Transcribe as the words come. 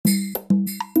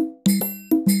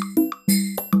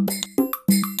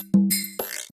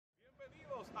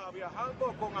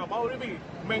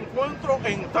Me encuentro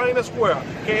en Times Square,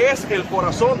 que es el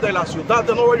corazón de la ciudad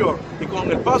de Nueva York, y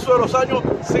con el paso de los años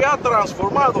se ha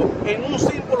transformado en un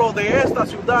símbolo de esta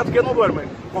ciudad que no duerme.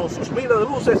 Con sus miles de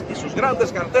luces y sus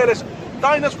grandes carteles,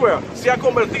 Times Square se ha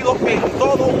convertido en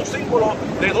todo un símbolo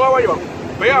de Nueva York.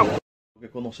 Veamos. Lo que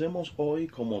conocemos hoy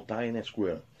como Times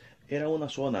Square era una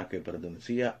zona que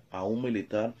pertenecía a un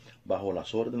militar bajo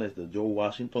las órdenes de George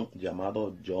Washington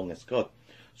llamado John Scott.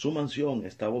 Su mansión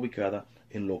estaba ubicada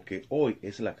en lo que hoy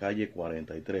es la calle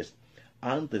 43.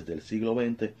 Antes del siglo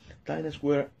XX, Times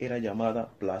Square era llamada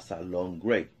Plaza Long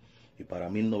Gray, y para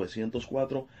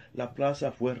 1904 la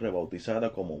plaza fue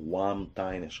rebautizada como One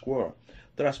Times Square,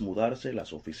 tras mudarse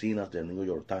las oficinas del New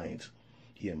York Times.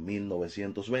 Y en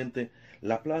 1920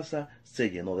 la plaza se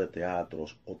llenó de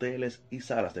teatros, hoteles y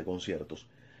salas de conciertos.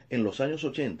 En los años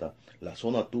 80 la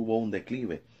zona tuvo un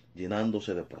declive,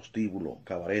 llenándose de prostíbulo,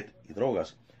 cabaret y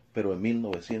drogas, pero en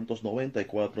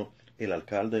 1994 el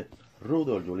alcalde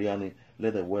Rudolph Giuliani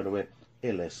le devuelve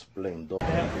el esplendor.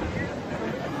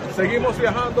 Seguimos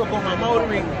viajando con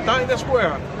Amaury. Times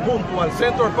Square junto al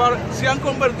Central Park se han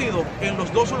convertido en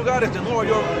los dos lugares de Nueva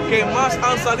York que más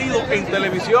han salido en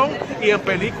televisión y en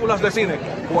películas de cine.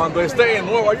 Cuando esté en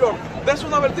Nueva York, des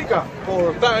una vertica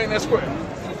por Times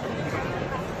Square.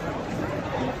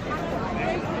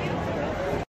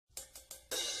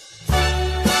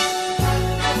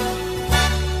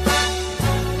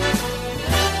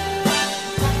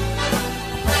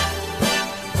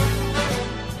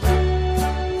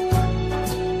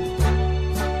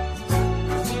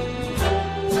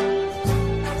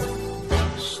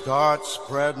 Start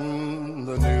spreading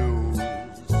the news.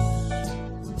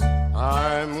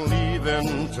 I'm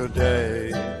leaving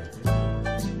today.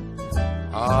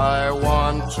 I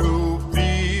want to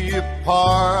be a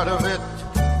part of it.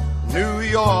 New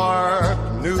York,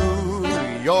 New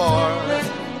York.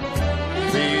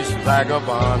 These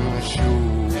vagabond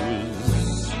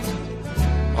shoes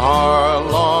are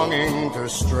longing to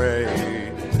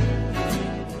stray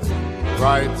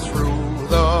right through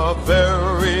the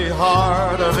very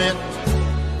heart of it.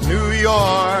 New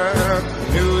York,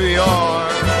 New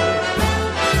York.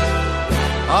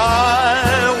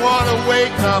 I want to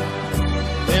wake up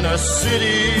in a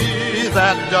city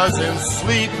that doesn't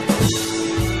sleep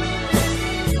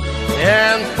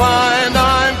and find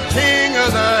I'm king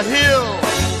of the hill,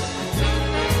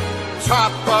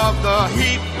 top of the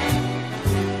heap.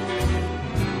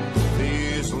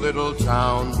 These little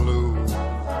town